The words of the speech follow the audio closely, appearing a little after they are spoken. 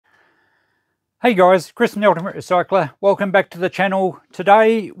Hey guys, Chris from the Ultimate Recycler. Welcome back to the channel.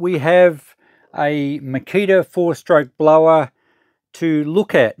 Today we have a Makita 4-stroke blower to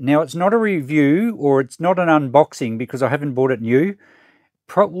look at. Now it's not a review or it's not an unboxing because I haven't bought it new.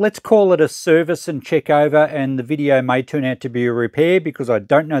 Let's call it a service and check over, and the video may turn out to be a repair because I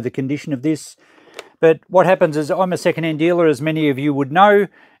don't know the condition of this. But what happens is I'm a second-hand dealer, as many of you would know,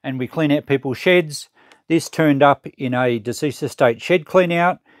 and we clean out people's sheds. This turned up in a deceased estate shed clean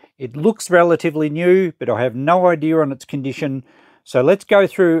out. It looks relatively new, but I have no idea on its condition. So let's go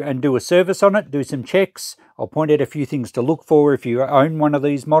through and do a service on it, do some checks. I'll point out a few things to look for if you own one of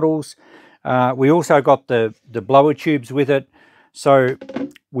these models. We also got the blower tubes with it. So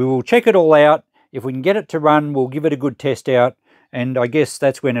we will check it all out. If we can get it to run, we'll give it a good test out. And I guess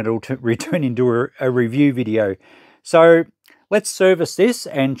that's when it'll return into a review video. So let's service this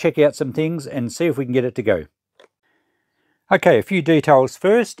and check out some things and see if we can get it to go. Okay, a few details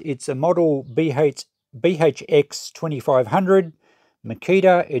first. It's a model BHX2500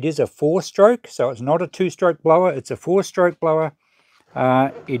 Makita. It is a 4-stroke, so it's not a 2-stroke blower. It's a 4-stroke blower.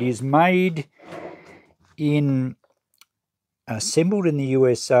 It is made in, assembled in the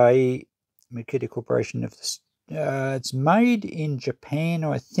USA, Makita Corporation of the. It's made in Japan,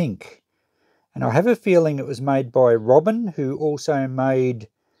 I think. And I have a feeling it was made by Robin, who also made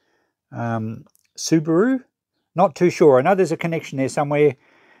Subaru. Not too sure. I know there's a connection there somewhere.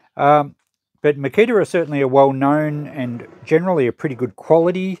 But Makita are certainly a well-known and generally a pretty good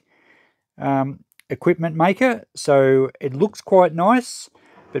quality equipment maker. So it looks quite nice.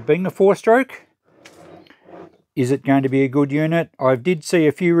 But being a 4-stroke, is it going to be a good unit? I did see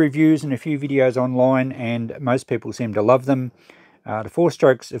a few reviews and a few videos online, and most people seem to love them. The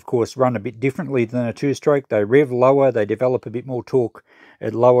 4-strokes, of course, run a bit differently than a 2-stroke. They rev lower. They develop a bit more torque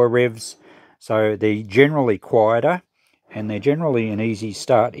at lower revs. So they're generally quieter, and they're generally an easy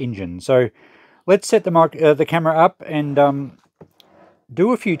start engine. So let's set the camera up and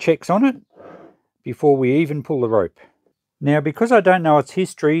do a few checks on it before we even pull the rope. Now, because I don't know its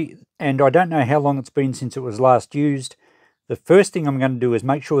history and I don't know how long it's been since it was last used, the first thing I'm going to do is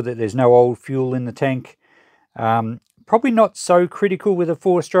make sure that there's no old fuel in the tank. Probably not so critical with a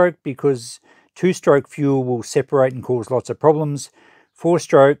 4-stroke because 2-stroke fuel will separate and cause lots of problems.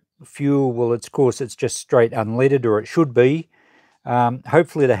 4-stroke fuel, well, of course, it's just straight unleaded, or it should be.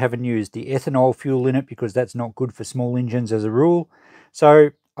 Hopefully they haven't used the ethanol fuel in it because that's not good for small engines as a rule.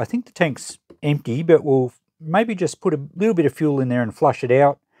 So I think the tank's empty, but we'll maybe just put a little bit of fuel in there and flush it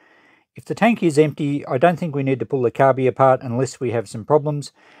out. If the tank is empty, I don't think we need to pull the carby apart unless we have some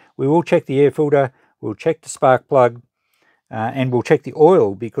problems. We will check the air filter, we'll check the spark plug, and we'll check the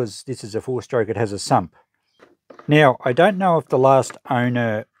oil because this is a 4-stroke, it has a sump. Now, I don't know if the last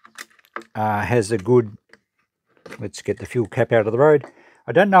owner has a good, let's get the fuel cap out of the road.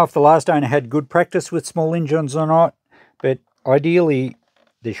 I don't know if the last owner had good practice with small engines or not, but ideally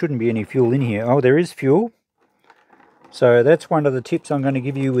there shouldn't be any fuel in here. Oh, there is fuel. So that's one of the tips I'm going to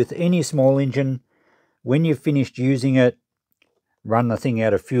give you with any small engine. When you've finished using it, run the thing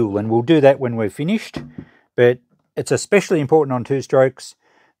out of fuel, and we'll do that when we're finished. But it's especially important on 2-strokes,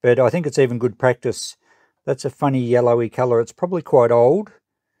 but I think it's even good practice. That's a funny yellowy colour. It's probably quite old,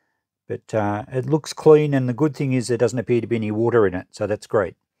 but it looks clean, and the good thing is there doesn't appear to be any water in it, so that's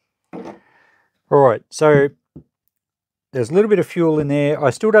great. Alright, so there's a little bit of fuel in there.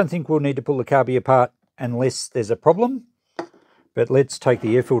 I still don't think we'll need to pull the carby apart unless there's a problem, but let's take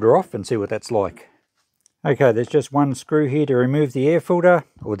the air filter off and see what that's like. Okay, there's just one screw here to remove the air filter,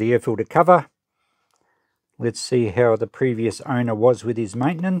 or the air filter cover. Let's see how the previous owner was with his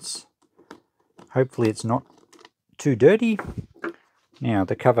maintenance. Hopefully it's not too dirty. Now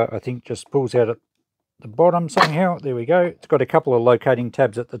the cover, I think, just pulls out at the bottom somehow. There we go. It's got a couple of locating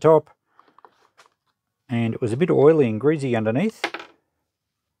tabs at the top. And it was a bit oily and greasy underneath.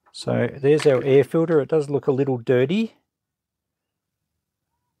 So there's our air filter. It does look a little dirty.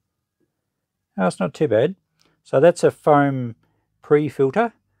 Oh, it's not too bad. So that's a foam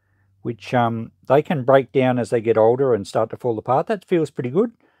pre-filter, which they can break down as they get older and start to fall apart. That feels pretty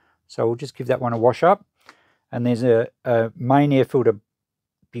good. So we'll just give that one a wash up. And there's a main air filter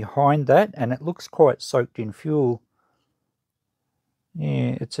behind that, and it looks quite soaked in fuel.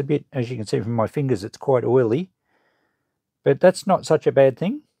 Yeah, it's a bit, as you can see from my fingers, it's quite oily. But that's not such a bad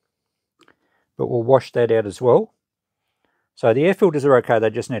thing. But we'll wash that out as well. So the air filters are okay, they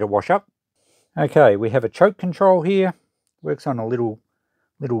just need a wash up. Okay, we have a choke control here. Works on a little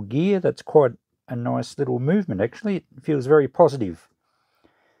gear. That's quite a nice little movement, actually. It feels very positive.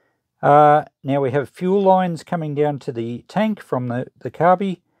 Now we have fuel lines coming down to the tank from the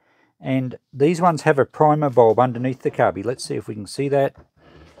carby, and these ones have a primer bulb underneath the carby. Let's see if we can see that.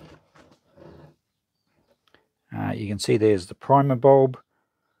 You can see there's the primer bulb,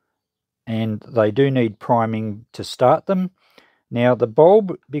 and they do need priming to start them. Now the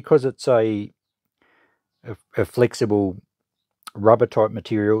bulb, because it's a flexible rubber type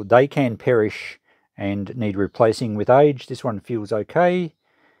material, they can perish and need replacing with age. This one feels okay.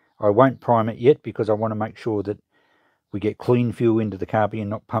 I won't prime it yet because I want to make sure that we get clean fuel into the carby and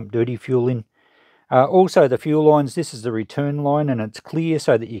not pump dirty fuel in. Also the fuel lines, this is the return line, and it's clear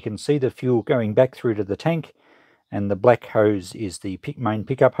so that you can see the fuel going back through to the tank, and the black hose is the main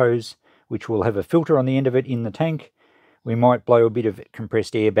pickup hose, which will have a filter on the end of it in the tank. We might blow a bit of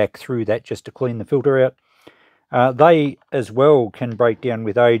compressed air back through that just to clean the filter out. They as well can break down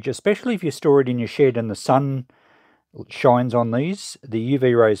with age, especially if you store it in your shed and the sun shines on these. The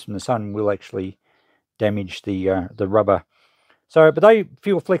UV rays from the sun will actually damage the rubber. So, but they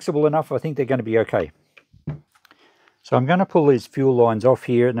feel flexible enough, I think they're going to be okay. So I'm going to pull these fuel lines off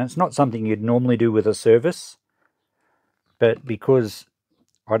here, and it's not something you'd normally do with a service, but because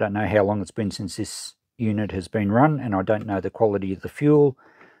I don't know how long it's been since this unit has been run, and I don't know the quality of the fuel,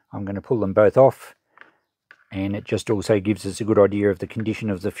 I'm going to pull them both off. And it just also gives us a good idea of the condition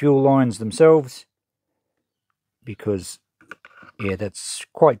of the fuel lines themselves, because yeah, that's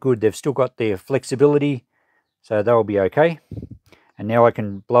quite good. They've still got their flexibility, so they'll be okay. And now I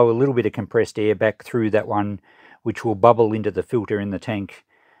can blow a little bit of compressed air back through that one, which will bubble into the filter in the tank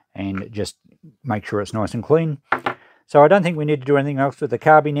and just make sure it's nice and clean. So I don't think we need to do anything else with the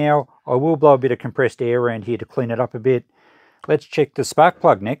carby now. I will blow a bit of compressed air around here to clean it up a bit. Let's check the spark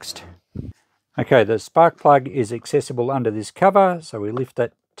plug next. Okay, the spark plug is accessible under this cover, so we lift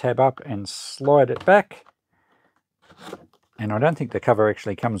that tab up and slide it back. And I don't think the cover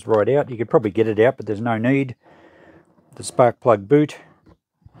actually comes right out. You could probably get it out, but there's no need. The spark plug boot,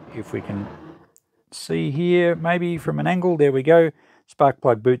 if we can see here, maybe from an angle, there we go. Spark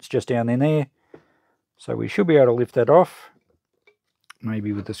plug boot's just down in there. So we should be able to lift that off,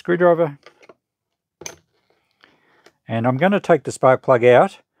 maybe with the screwdriver. And I'm going to take the spark plug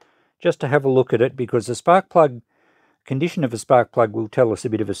out just to have a look at it, because the spark plug, condition of a spark plug will tell us a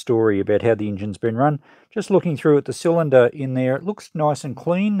bit of a story about how the engine's been run. Just looking through at the cylinder in there, it looks nice and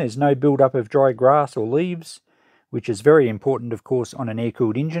clean. There's no build-up of dry grass or leaves, which is very important, of course, on an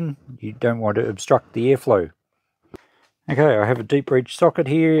air-cooled engine. You don't want to obstruct the airflow. Okay, I have a deep reach socket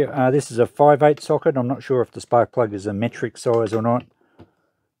here. This is a 5/8 socket. I'm not sure if the spark plug is a metric size or not.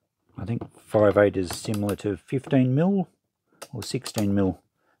 I think 5/8 is similar to 15mm or 16mm.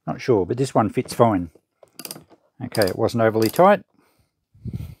 Not sure, but this one fits fine. Okay, it wasn't overly tight.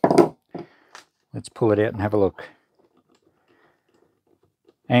 Let's pull it out and have a look.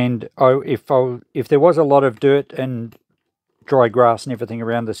 And if there was a lot of dirt and dry grass and everything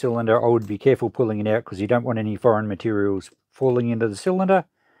around the cylinder, I would be careful pulling it out, because you don't want any foreign materials falling into the cylinder.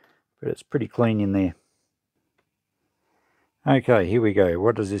 But it's pretty clean in there. Okay, here we go.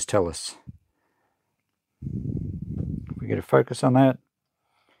 What does this tell us? If we get a focus on that.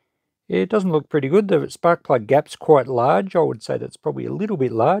 Yeah, it doesn't look pretty good. The spark plug gap's quite large. I would say that's probably a little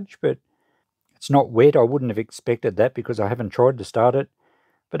bit large, but it's not wet. I wouldn't have expected that because I haven't tried to start it.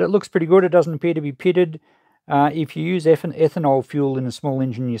 But it looks pretty good. It doesn't appear to be pitted. If you use ethanol fuel in a small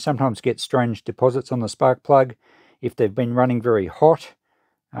engine, you sometimes get strange deposits on the spark plug. If they've been running very hot,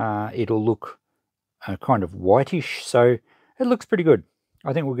 it'll look kind of whitish. So it looks pretty good.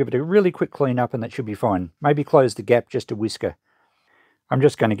 I think we'll give it a really quick clean up and that should be fine. Maybe close the gap just a whisker. I'm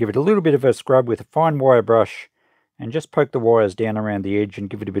just going to give it a little bit of a scrub with a fine wire brush and just poke the wires down around the edge and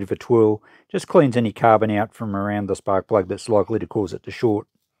give it a bit of a twirl. Just cleans any carbon out from around the spark plug that's likely to cause it to short.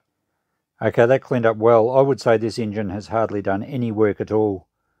 Okay, that cleaned up well. I would say this engine has hardly done any work at all.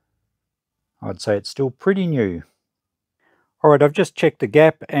 I'd say it's still pretty new. Alright, I've just checked the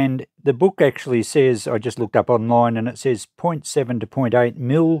gap, and the book actually says, I just looked up online, and it says 0.7 to 0.8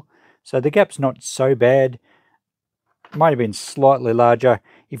 mil. So the gap's not so bad. Might have been slightly larger.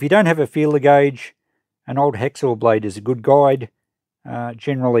 If you don't have a feeler gauge, an old hacksaw blade is a good guide.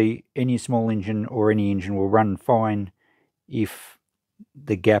 Generally, any small engine or any engine will run fine if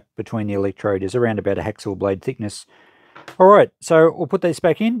the gap between the electrode is around about a hacksaw blade thickness. Alright, so we'll put this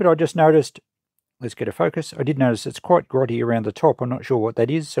back in, but I just noticed, let's get a focus, I did notice it's quite grotty around the top. I'm not sure what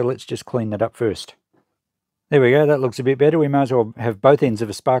that is, so let's just clean that up first. There we go, that looks a bit better. We may as well have both ends of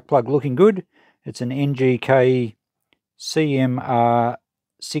a spark plug looking good. It's an NGK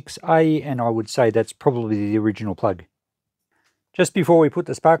CMR6A, and I would say that's probably the original plug. Just before we put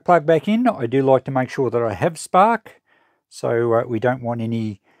the spark plug back in, I do like to make sure that I have spark. So we don't want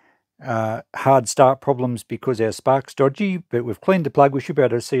any hard start problems because our spark's dodgy, but we've cleaned the plug. We should be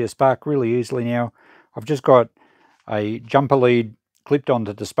able to see a spark really easily now. I've just got a jumper lead clipped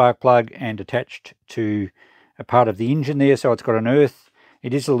onto the spark plug and attached to a part of the engine there, so it's got an earth.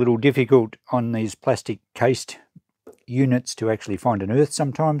 It is a little difficult on these plastic cased units to actually find an earth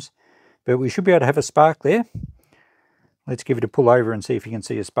sometimes, but we should be able to have a spark there. Let's give it a pull over and see if you can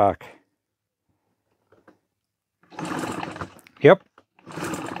see a spark. Yep,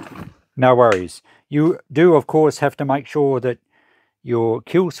 no worries. You do of course have to make sure that your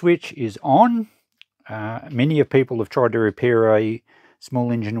kill switch is on. Many of people have tried to repair a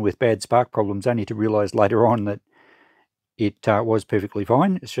small engine with bad spark problems only to realise later on that it was perfectly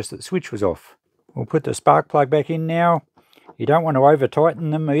fine. It's just that the switch was off. We'll put the spark plug back in now. You don't want to over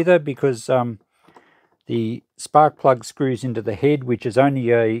tighten them either, because the spark plug screws into the head, which is only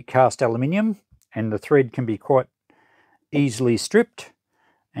a cast aluminium, and the thread can be quite easily stripped,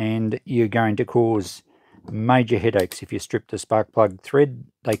 and you're going to cause major headaches if you strip the spark plug thread.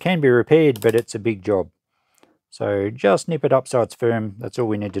 They can be repaired, but it's a big job. So just nip it up so it's firm. That's all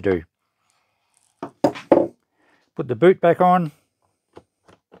we need to do. Put the boot back on,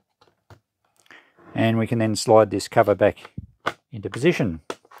 and we can then slide this cover back into position.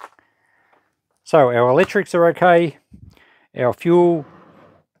 So our electrics are okay. Our fuel,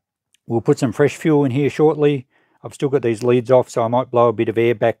 we'll put some fresh fuel in here shortly. I've still got these leads off, so I might blow a bit of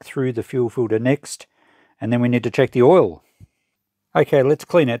air back through the fuel filter next. And then we need to check the oil. Okay, let's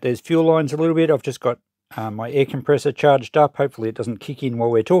clean it. There's fuel lines a little bit. I've just got my air compressor charged up. Hopefully it doesn't kick in while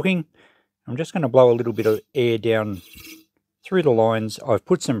we're talking. I'm just going to blow a little bit of air down through the lines. I've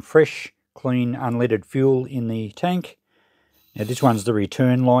put some fresh, clean, unleaded fuel in the tank. Now this one's the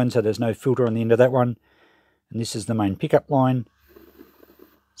return line, so there's no filter on the end of that one. And this is the main pickup line.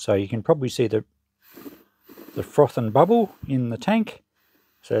 So you can probably see the froth and bubble in the tank.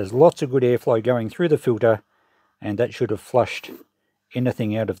 So there's lots of good airflow going through the filter, and that should have flushed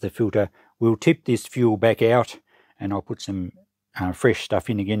anything out of the filter. We'll tip this fuel back out, and I'll put some fresh stuff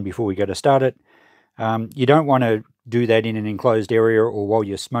in again before we go to start it. You don't want to do that in an enclosed area or while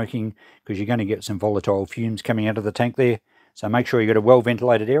you're smoking, because you're going to get some volatile fumes coming out of the tank there. So make sure you've got a well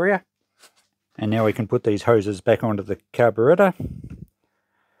ventilated area. And now we can put these hoses back onto the carburetor.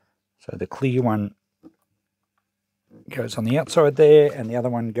 So the clear one goes on the outside there, and the other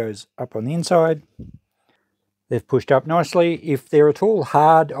one goes up on the inside. They've pushed up nicely. If they're at all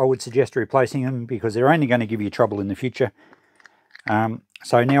hard, I would suggest replacing them, because they're only going to give you trouble in the future.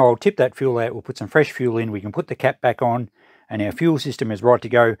 So now I'll tip that fuel out. We'll put some fresh fuel in. We can put the cap back on, and our fuel system is right to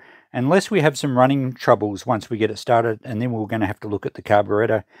go, unless we have some running troubles once we get it started, and then we're going to have to look at the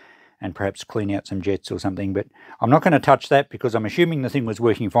carburetor and perhaps clean out some jets or something. But I'm not going to touch that, because I'm assuming the thing was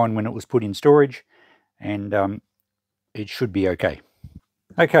working fine when it was put in storage, and it should be okay.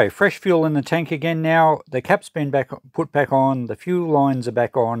 Okay, fresh fuel in the tank again now. The cap's been put back on. The fuel lines are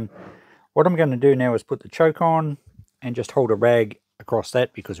back on. What I'm going to do now is put the choke on and just hold a rag across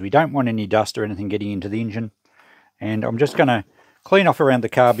that, because we don't want any dust or anything getting into the engine. And I'm just going to clean off around the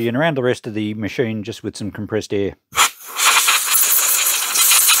carby and around the rest of the machine just with some compressed air.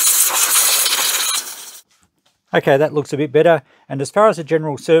 Okay, that looks a bit better. And as far as the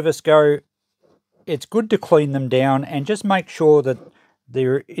general service go, it's good to clean them down and just make sure that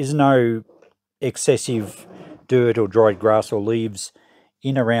there is no excessive dirt or dried grass or leaves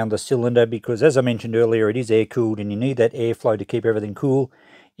in around the cylinder, because as I mentioned earlier, it is air cooled and you need that airflow to keep everything cool.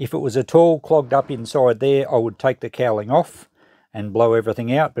 If it was at all clogged up inside there, I would take the cowling off and blow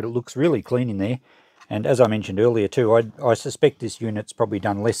everything out, but it looks really clean in there. And as I mentioned earlier too, I suspect this unit's probably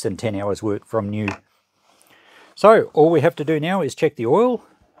done less than 10 hours work from new. So all we have to do now is check the oil.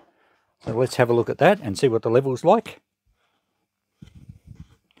 So let's have a look at that and see what the level's like.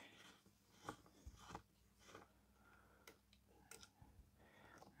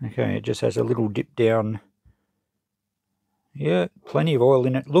 Okay, it just has a little dip down. Yeah, plenty of oil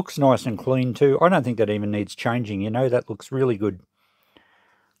in it. Looks nice and clean too. I don't think that even needs changing, you know. That looks really good.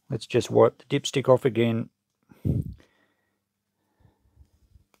 Let's just wipe the dipstick off again.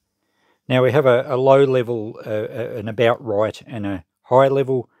 Now we have a low level, an about right, and a high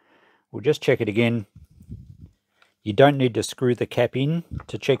level. We'll just check it again. You don't need to screw the cap in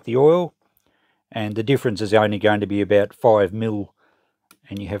to check the oil, and the difference is only going to be about 5 mil,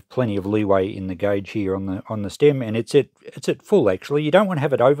 and you have plenty of leeway in the gauge here on the stem, and it's at full actually. You don't want to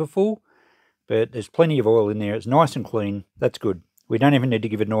have it over full, but there's plenty of oil in there. It's nice and clean. That's good. We don't even need to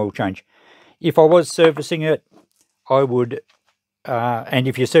give it an oil change. If I was servicing it, I would, and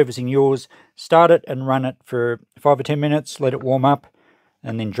if you're servicing yours, start it and run it for 5 or 10 minutes, let it warm up,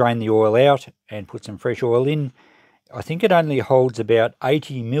 and then drain the oil out and put some fresh oil in. I think it only holds about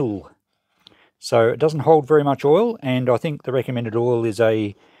 80 mil. So it doesn't hold very much oil, and I think the recommended oil is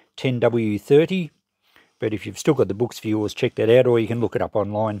a 10W30. But if you've still got the books for yours, check that out, or you can look it up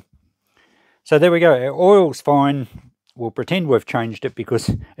online. So there we go, our oil's fine. We'll pretend we've changed it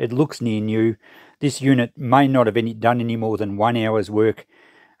because it looks near new. This unit may not have done any more than 1 hour's work.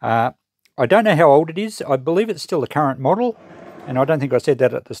 I don't know how old it is. I believe it's still a current model, and I don't think I said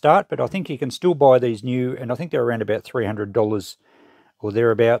that at the start, but I think you can still buy these new, and I think they're around about $300 or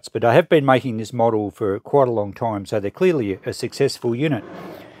thereabouts. But I have been making this model for quite a long time, so they're clearly a successful unit.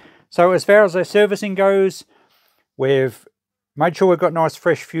 So as far as their servicing goes, we've made sure we've got nice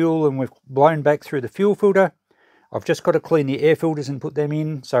fresh fuel and we've blown back through the fuel filter. I've just got to clean the air filters and put them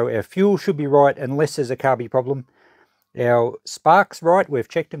in, so our fuel should be right unless there's a carby problem. Our spark's right, we've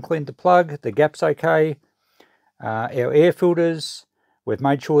checked and cleaned the plug, the gap's okay. Our air filters, we've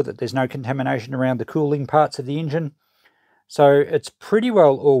made sure that there's no contamination around the cooling parts of the engine. So it's pretty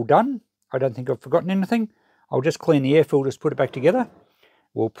well all done. I don't think I've forgotten anything. I'll just clean the air filters, put it back together.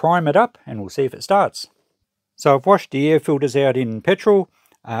 We'll prime it up and we'll see if it starts. So I've washed the air filters out in petrol.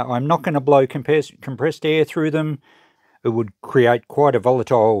 I'm not going to blow compressed air through them. It would create quite a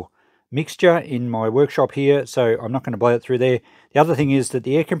volatile mixture in my workshop here, so I'm not going to blow it through there. The other thing is that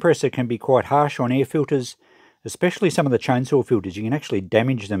the air compressor can be quite harsh on air filters, especially some of the chainsaw filters. You can actually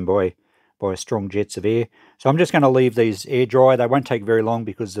damage them by strong jets of air. So I'm just going to leave these air dry. They won't take very long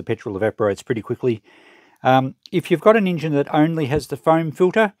because the petrol evaporates pretty quickly. If you've got an engine that only has the foam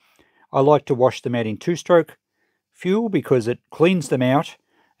filter, I like to wash them out in 2-stroke fuel because it cleans them out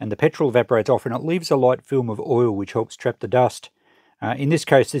and the petrol evaporates off and it leaves a light film of oil which helps trap the dust. In this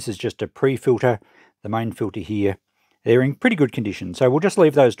case, this is just a pre-filter, the main filter here. They're in pretty good condition, so we'll just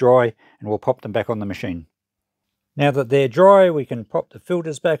leave those dry and we'll pop them back on the machine. Now that they're dry, we can pop the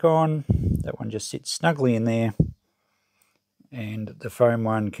filters back on. That one just sits snugly in there. And the foam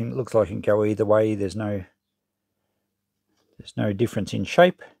one looks like it can go either way. There's no difference in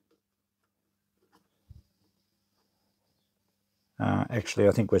shape. Actually,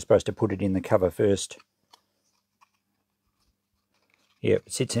 I think we're supposed to put it in the cover first. Yep,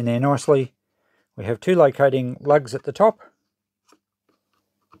 it sits in there nicely. We have 2 locating lugs at the top.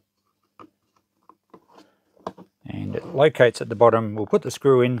 And it locates at the bottom. We'll put the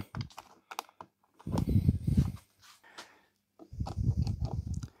screw in.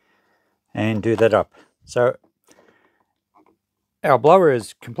 And do that up. So our blower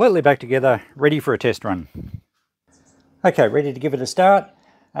is completely back together, ready for a test run. Okay, ready to give it a start.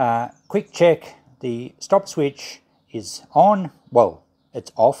 Quick check, the stop switch is on. Well,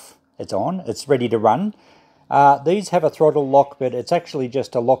 it's off, it's on, it's ready to run. These have a throttle lock, but it's actually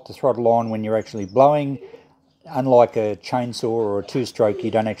just to lock the throttle on when you're actually blowing. Unlike a chainsaw or a 2-stroke, you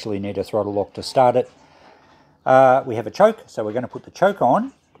don't actually need a throttle lock to start it. We have a choke, so we're going to put the choke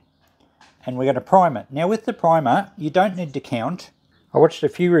on and we're going to prime it. Now with the primer, you don't need to count. I watched a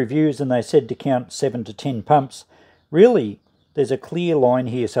few reviews and they said to count 7 to 10 pumps. Really, there's a clear line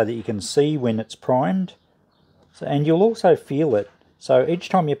here so that you can see when it's primed. And you'll also feel it. So each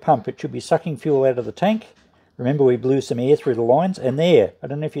time you pump, it should be sucking fuel out of the tank. Remember, we blew some air through the lines, and there, I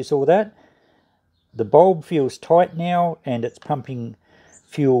don't know if you saw that. The bulb feels tight now, and it's pumping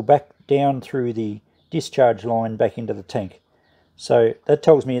fuel back down through the discharge line back into the tank. So that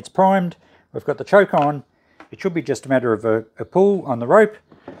tells me it's primed. We've got the choke on. It should be just a matter of a pull on the rope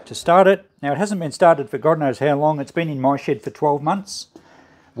to start it. Now, it hasn't been started for God knows how long. It's been in my shed for 12 months,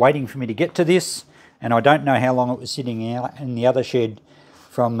 waiting for me to get to this, and I don't know how long it was sitting in the other shed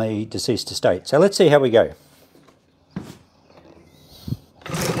from the deceased estate. So let's see how we go.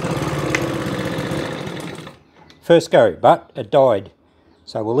 First go, but it died.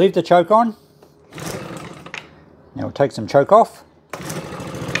 So we'll leave the choke on. Now we'll take some choke off.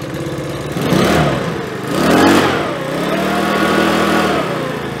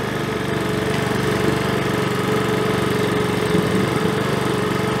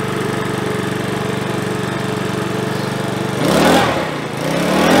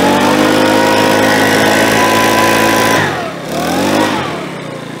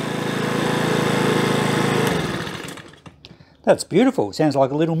 That's beautiful. Sounds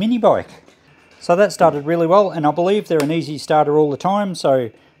like a little mini bike. So that started really well, and I believe they're an easy starter all the time.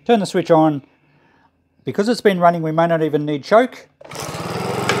 So turn the switch on. Because it's been running, we may not even need choke.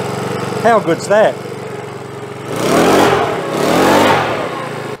 How good's that?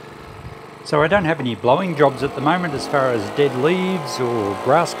 So I don't have any blowing jobs at the moment as far as dead leaves or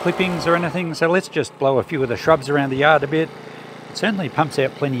grass clippings or anything. So let's just blow a few of the shrubs around the yard a bit. It certainly pumps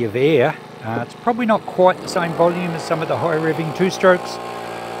out plenty of air. It's probably not quite the same volume as some of the high revving 2-strokes,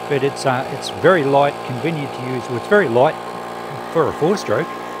 but it's very light, convenient to use. Well, it's very light for a 4-stroke.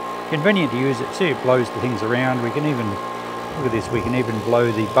 Convenient to use it. See, it blows the things around. We can even, look at this, we can even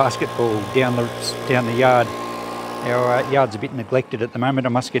blow the basketball down the yard Our yard's a bit neglected at the moment. I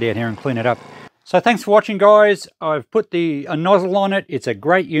must get out here and clean it up. So thanks for watching, guys. I've put a nozzle on it. It's a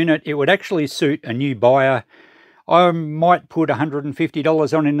great unit. It would actually suit a new buyer. I might put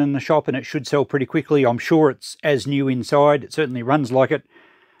 $150 on it in the shop and it should sell pretty quickly. I'm sure it's as new inside. It certainly runs like it.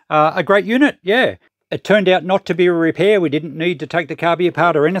 A great unit, yeah. It turned out not to be a repair. We didn't need to take the carby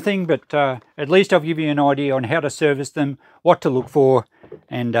apart or anything, but at least I've given you an idea on how to service them, what to look for,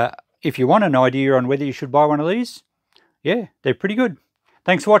 and if you want an idea on whether you should buy one of these, yeah, they're pretty good.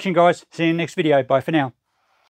 Thanks for watching, guys. See you in the next video. Bye for now.